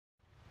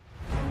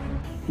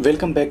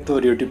Welcome back to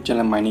our YouTube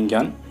channel mining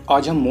ज्ञान।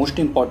 आज हम most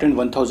important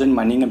 1000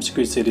 mining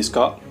MCQ series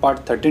का पार्ट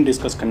 13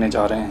 डिस्कस करने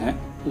जा रहे हैं।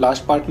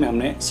 लास्ट पार्ट में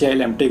हमने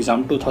CIL MT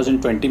एग्जाम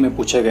 2020 में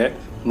पूछे गए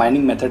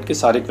माइनिंग मेथड के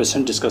सारे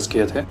क्वेश्चन डिस्कस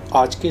किए थे।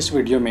 आज के इस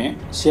वीडियो में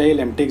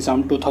CIL MT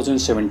एग्जाम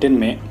 2017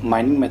 में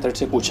माइनिंग मेथड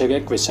से पूछे गए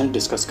क्वेश्चन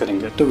डिस्कस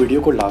करेंगे, तो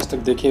वीडियो को लास्ट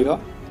तक देखिएगा।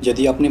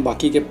 यदि आपने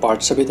बाकी के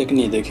पार्ट्स अभी तक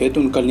नहीं देखे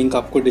तो उनका लिंक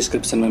आपको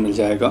डिस्क्रिप्शन में मिल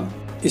जाएगा।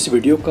 इस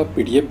वीडियो का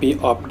PDF भी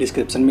आप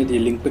डिस्क्रिप्शन में दिए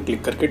लिंक पर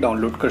क्लिक करके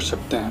डाउनलोड कर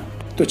सकते हैं।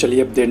 तो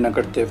चलिए अब देर न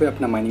करते हुए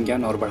अपना माइनिंग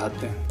ज्ञान और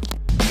बढ़ाते हैं।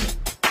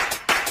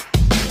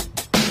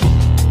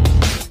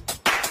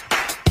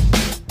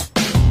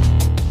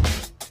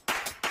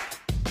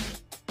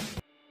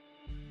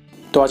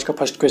 तो आज का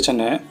फर्स्ट क्वेश्चन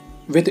है,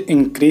 with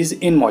increase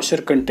in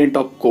moisture content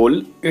of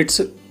coal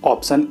it's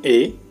option A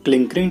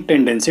clinkering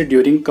tendency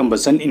during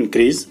combustion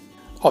increase,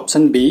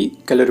 option B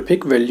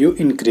calorific value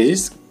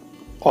increase,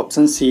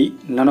 option C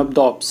none of the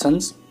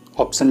options,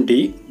 option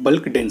D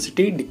bulk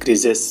density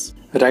decreases.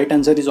 Right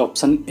answer is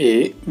option A.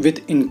 With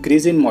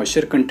increase in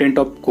moisture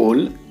content of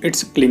coal, its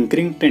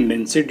clinkering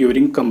tendency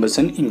during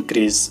combustion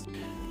increase.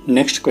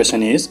 Next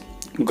question is,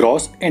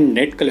 gross and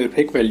net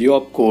calorific value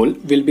of coal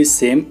will be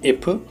same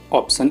if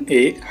option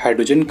A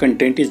hydrogen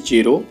content is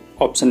 0,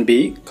 option B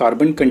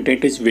carbon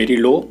content is very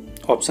low,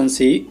 option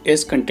C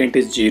S content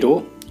is 0,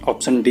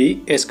 option D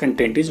S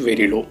content is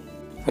very low.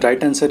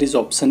 Right answer is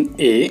option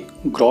A.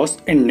 Gross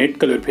and net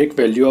calorific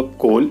value of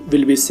coal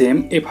will be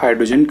same if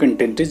hydrogen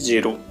content is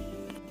 0.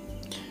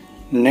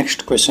 Next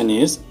question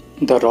is,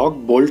 the rock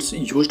bolts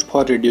used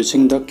for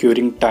reducing the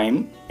curing time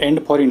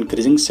and for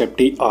increasing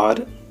safety are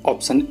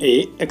option A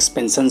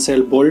expansion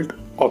cell bolt,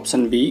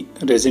 option B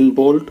resin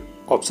bolt,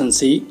 option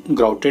C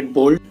grouted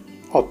bolt,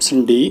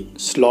 option D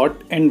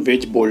slot and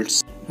wedge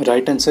bolts.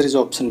 Right answer is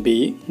option B.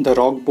 The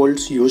rock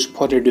bolts used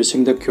for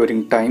reducing the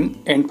curing time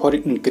and for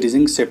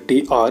increasing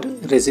safety are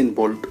resin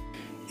bolt.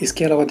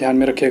 इसके अलावा ध्यान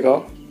में रखिएगा,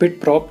 pit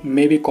prop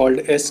may be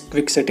called as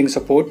quick setting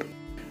support.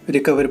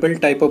 Recoverable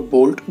type of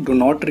bolt do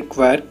not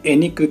require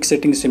any quick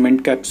setting cement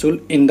capsule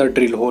in the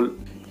drill hole.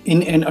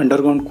 In an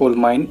underground coal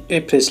mine, a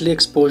freshly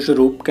exposed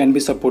roof can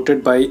be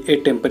supported by a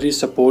temporary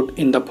support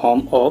in the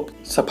form of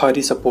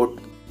safari support.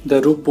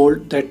 The roof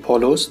bolt that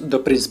follows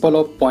the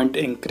principle of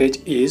point anchorage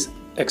is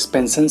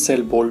expansion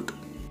cell bolt.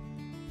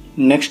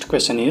 Next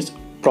question is,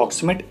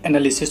 proximate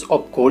analysis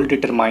of coal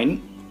determine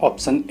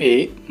option A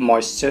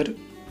moisture,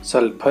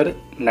 sulfur,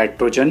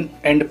 nitrogen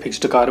and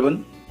fixed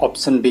carbon,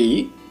 option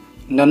B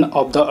none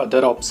of the other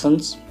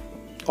options,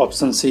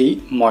 option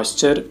C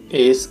moisture,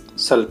 ash,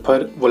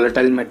 sulfur,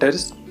 volatile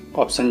matters,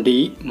 option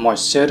D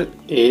moisture,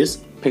 ash,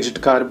 fixed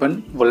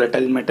carbon,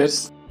 volatile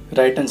matters.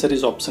 Right answer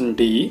is option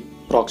D.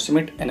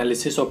 Proximate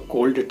analysis of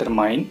coal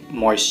determine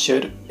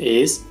moisture,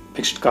 ash,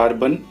 fixed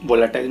carbon,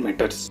 volatile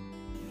matters.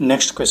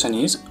 Next question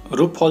is,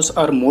 roof falls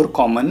are more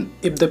common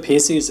if the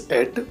face is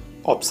at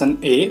option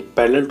A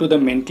parallel to the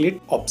main clit,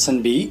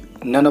 option B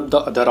none of the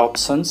other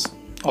options,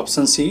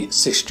 option C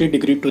 60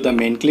 degree to the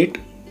main clit,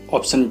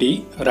 option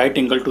D right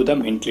angle to the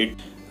main clit.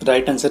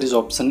 Right answer is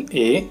option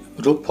A.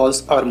 Roof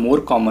falls are more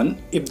common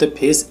if the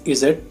face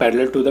is at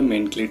parallel to the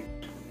main clit.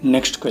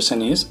 Next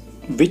question is,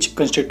 which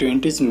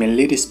constituent is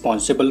mainly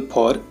responsible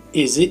for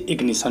easy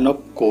ignition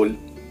of coal?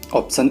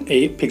 Option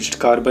A fixed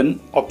carbon,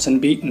 option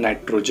B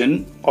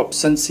nitrogen,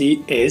 option C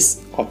ash,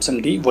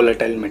 option D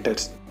volatile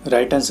matters.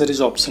 Right answer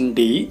is option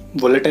D.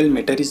 Volatile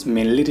matter is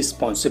mainly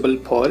responsible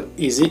for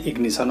easy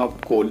ignition of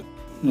coal.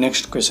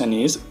 Next question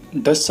is,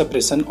 dust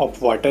suppression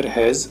of water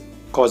has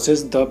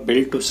causes the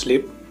belt to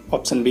slip,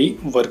 option B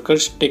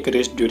workers take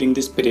rest during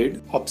this period,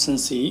 option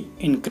C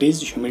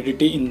increased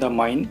humidity in the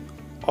mine,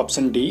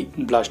 option D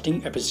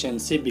blasting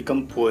efficiency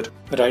become poor.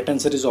 Right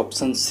answer is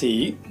option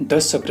C.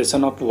 Dust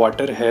suppression of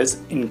water has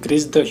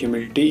increased the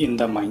humidity in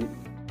the mine.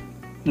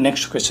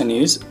 Next question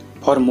is,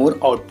 for more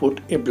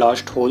output a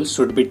blast hole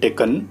should be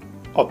taken,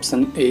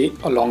 option A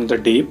along the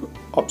deep,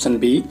 option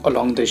B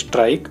along the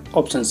strike,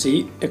 option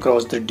C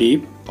across the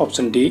deep,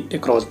 option D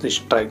across the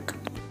strike.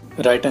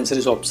 Right answer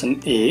is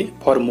option A.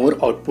 For more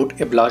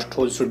output a blast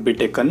hole should be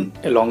taken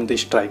along the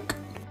strike.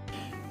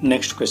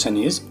 Next question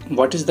is,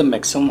 what is the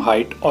maximum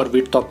height or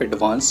width of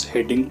advance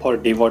heading for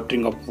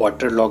dewatering of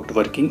waterlogged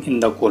working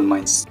in the coal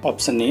mines?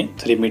 Option A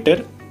 3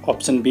 meter,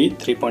 option B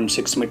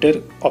 3.6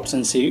 meter,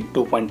 option C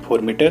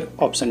 2.4 meter,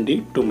 option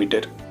D 2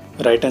 meter.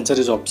 Right answer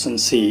is option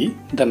C.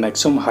 The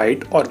maximum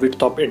height or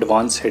width of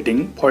advance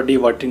heading for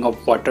dewatering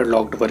of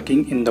waterlogged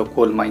working in the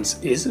coal mines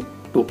is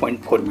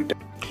 2.4 meter.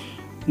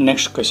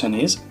 Next question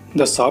is,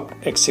 the shaft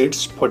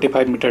exceeds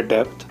 45 meter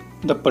depth.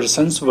 The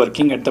persons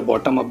working at the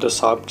bottom of the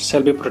shaft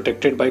shall be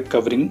protected by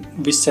covering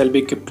which shall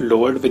be kept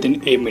lowered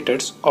within A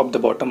meters of the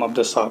bottom of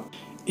the shaft.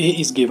 A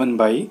is given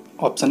by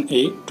option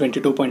A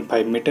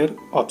 22.5 meter,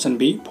 option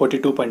B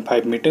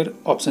 42.5 meter,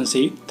 option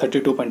C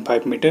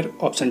 32.5 meter,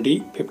 option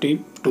D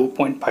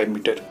 52.5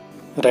 meter.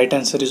 Right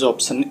answer is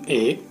option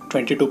A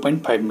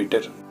 22.5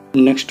 meter.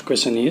 Next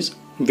question is,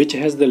 which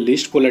has the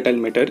least volatile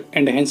matter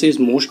and hence is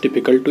most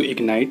difficult to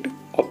ignite?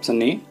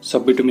 Option A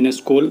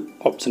subbituminous coal,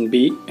 option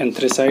B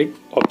anthracite,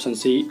 option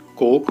C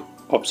coke,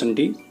 option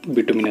D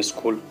bituminous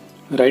coal.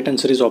 Right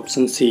answer is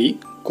option C,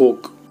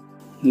 coke.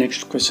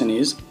 Next question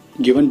is,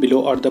 given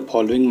below are the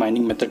following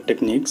mining method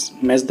techniques,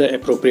 match the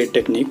appropriate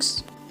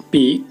techniques.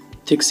 P,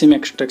 thick seam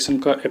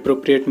extraction का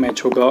appropriate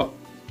match होगा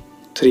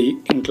 3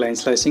 incline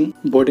slicing,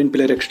 board and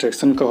pillar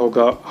extraction का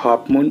होगा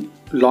half moon,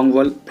 long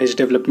wall face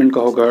development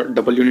का होगा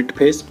double unit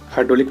face,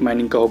 hydraulic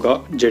mining का होगा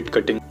jet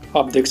cutting.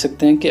 आप देख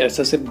सकते हैं कि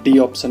ऐसा सिर्फ D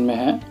ऑप्शन में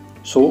है,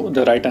 so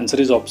the right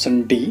answer is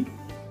option D.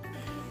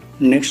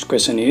 Next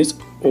question is,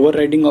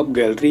 overriding of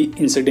gallery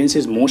incidence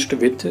is most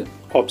with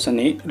option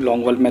A,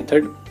 long wall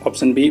method,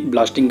 option B,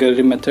 blasting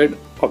gallery method,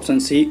 option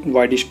C,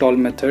 wide stall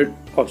method,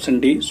 option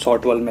D,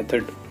 short wall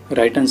method.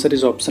 Right answer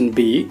is option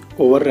B,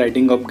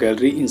 overriding of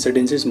gallery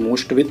incidence is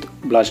most with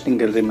blasting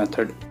gallery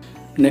method.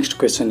 Next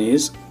question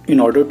is, in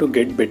order to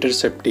get better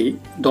safety,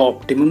 the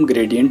optimum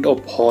gradient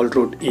of haul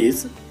road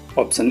is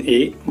option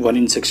A 1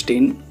 in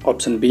 16,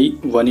 option B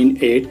 1 in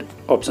 8,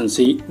 option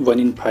C 1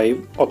 in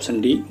 5,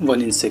 option D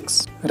 1 in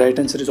 6. Right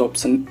answer is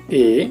option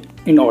A.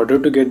 In order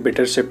to get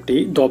better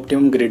safety, the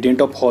optimum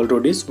gradient of haul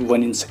road is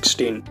 1 in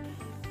 16.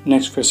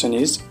 Next question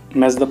is,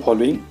 match the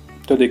following.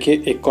 तो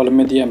देखिए, एक column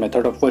में दिया है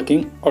method of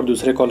working और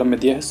दूसरे column में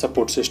दिया है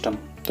सपोर्ट सिस्टम.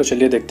 तो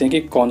चलिए देखते हैं कि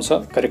कौन सा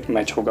करेक्ट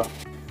मैच होगा.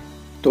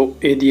 तो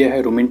ए दिया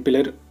है रूमेंट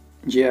पिलर,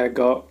 ये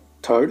आएगा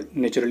थर्ड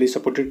नेचुरली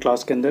सपोर्टेड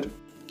क्लास के अंदर.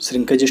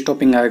 श्रिंकेज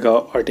स्टॉपिंग आएगा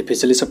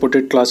आर्टिफिशियली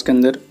सपोर्टेड क्लास के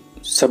अंदर.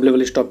 सब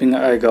लेवल स्टॉपिंग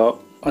आएगा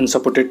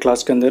अनसपोर्टेड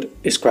क्लास के अंदर.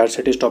 स्क्वायर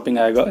सेट स्टॉपिंग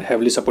आएगा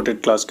हैवली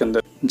सपोर्टेड क्लास के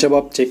अंदर. जब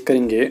आप चेक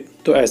करेंगे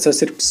तो ऐसा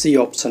सिर्फ सी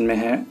ऑप्शन में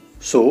है,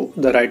 so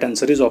the right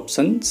answer is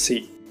option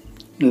C.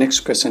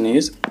 Next question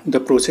is, the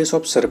process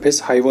of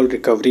surface high wall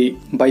recovery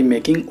by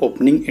making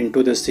opening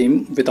into the seam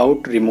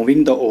without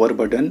removing the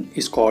overburden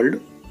is called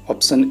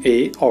option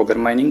A auger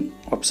mining,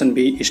 option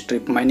B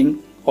strip mining,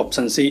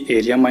 option C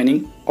area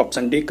mining,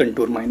 option D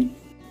contour mining.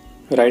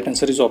 Right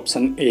answer is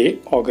option A,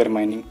 auger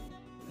mining.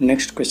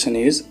 Next question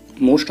is,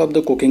 most of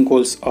the coking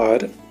coals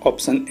are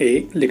option A,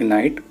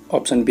 lignite,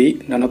 option B,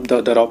 none of the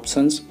other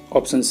options,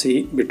 option C,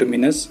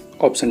 bituminous,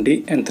 option D,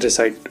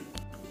 anthracite.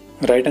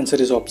 Right answer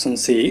is option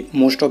C,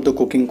 most of the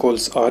coking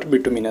coals are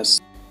bituminous.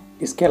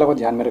 इसके अलावा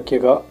ध्यान में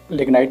रखिएगा,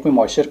 lignite में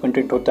moisture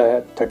content होता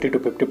है 30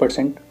 to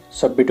 50%,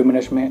 सब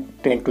bituminous में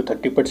 10 to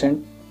 30%,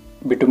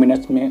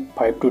 बिटुमिनस में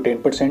 5 to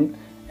 10%,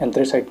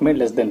 एंथ्रेसाइट में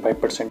लेस देन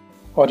 5%.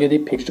 और यदि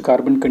फिक्स्ड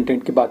कार्बन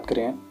कंटेंट की बात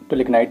करें तो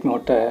लिग्नाइट में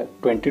होता है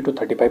 20 to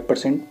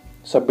 35%,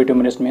 सब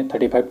बिटुमिनस में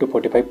 35 to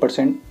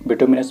 45%,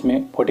 बिटुमिनस में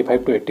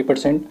 45 to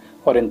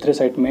 80% और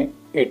एंथ्रेसाइट में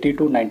 80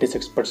 to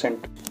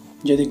 96%.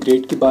 यदि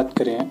ग्रेड की बात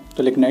करें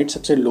तो लिग्नाइट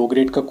सबसे लो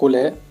ग्रेड का कोल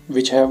है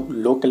which have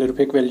low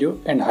calorific value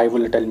and high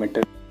volatile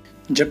metal,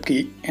 जबकि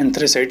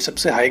एंथ्रेसाइट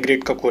सबसे हाई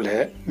ग्रेड का कोल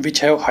है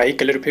which have high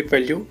calorific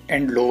value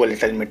and low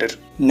volatile matter.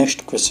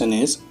 Next question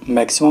is,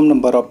 maximum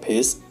number of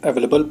face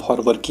available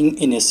for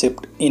working in A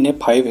shift in A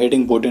 5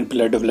 heading board and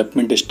pillar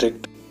development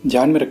district.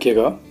 ध्यान में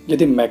रखिएगा,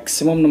 यदि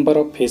maximum number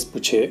of face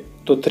पूछे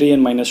तो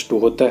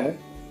 3n-2 होता है,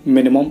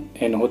 minimum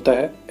n होता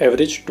है,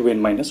 एवरेज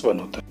 2n-1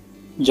 होता है.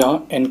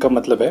 यहाँ n का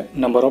मतलब है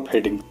नंबर ऑफ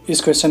हेडिंग.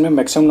 इस क्वेश्चन में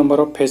मैक्सिमम नंबर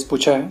ऑफ फेस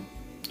पूछा है,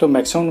 तो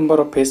maximum number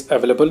of face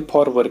available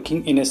for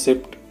working in A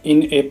shift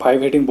in a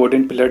 5 heading board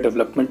and pillar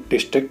development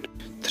district,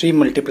 3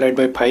 multiplied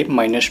by 5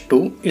 minus 2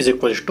 is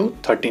equals to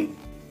 13.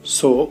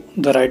 So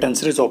the right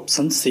answer is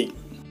option C.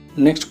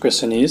 Next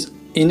question is,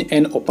 in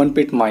an open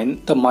pit mine,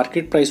 the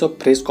market price of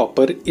fresh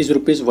copper is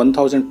rupees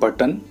 1000 per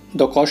ton.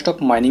 The cost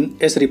of mining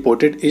as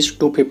reported is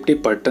 250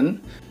 per ton.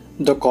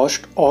 The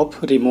cost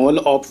of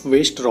removal of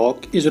waste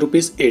rock is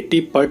rupees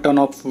 80 per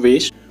ton of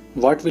waste.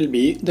 What will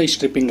be the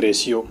stripping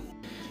ratio?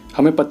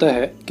 हमें पता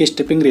है कि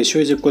striping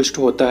ratio is equals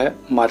to होता है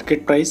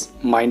market price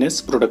minus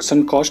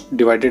production cost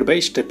divided by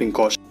striping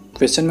cost.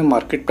 Question में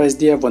market price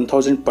दिया है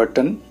 1000 पर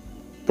टन,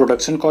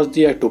 प्रोडक्शन कॉस्ट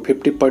दिया है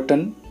 250 पर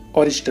टन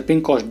और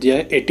स्ट्रिपिंग कॉस्ट दिया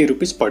है 80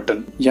 रुपीज़ पर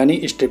टन. यानी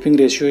striping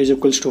ratio is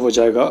equals to हो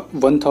जाएगा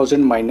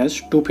 1000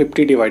 minus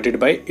 250 divided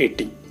by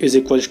 80 is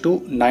equals to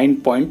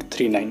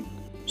 9.39.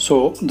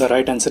 So the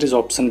right answer is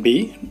option B.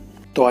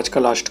 तो आज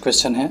का लास्ट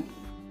क्वेश्चन है,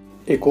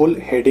 A coal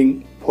heading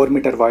 4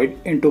 meter wide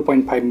and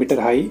 2.5 meter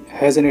high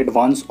has an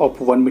advance of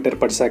 1 meter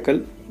per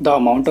cycle. The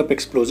amount of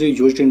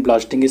explosive used in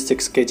blasting is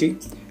 6 kg.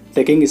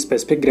 Taking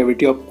specific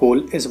gravity of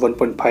coal is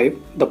 1.5.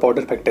 The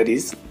powder factor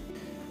is.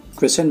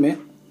 Question में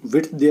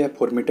width दिया है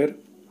 4 metre,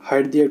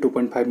 height दिया है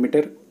 2.5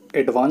 metre,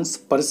 advance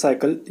पर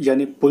cycle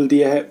यानी पुल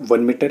दिया है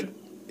 1 metre,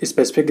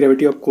 specific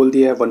gravity of coal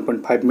दिया है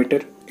 1.5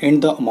 metre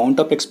and the amount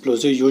of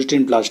explosive used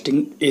in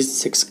blasting is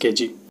 6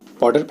 kg.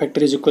 Powder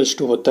factor is equals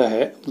to होता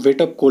है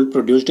weight of coal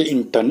produced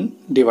in ton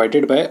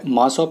divided by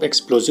mass of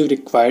explosive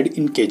required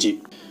in KG.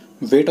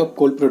 Weight of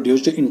coal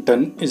produced in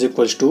ton is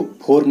equals to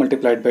 4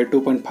 multiplied by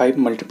 2.5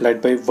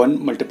 multiplied by 1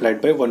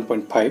 multiplied by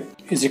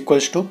 1.5 is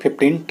equals to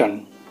 15 ton.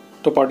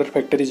 तो powder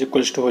factor is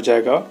equals to हो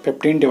जाएगा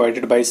 15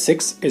 divided by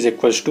 6 is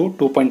equals to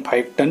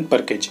 2.5 ton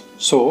पर KG.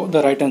 So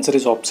the right answer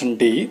is option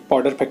D.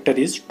 Powder factor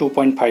is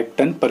 2.5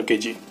 ton पर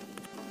KG.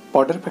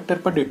 Powder factor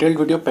पर detailed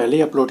video पहले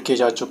ही upload किए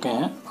जा चुके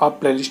हैं, आप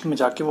प्लेलिस्ट में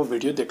जाके वो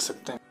वीडियो देख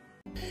सकते हैं.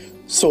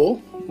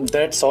 So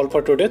that's all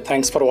for today.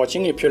 Thanks for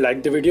watching. If you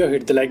like the video,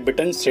 hit the like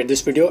button, share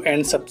this video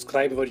and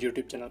subscribe our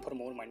YouTube channel for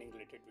more mining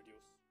related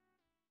videos.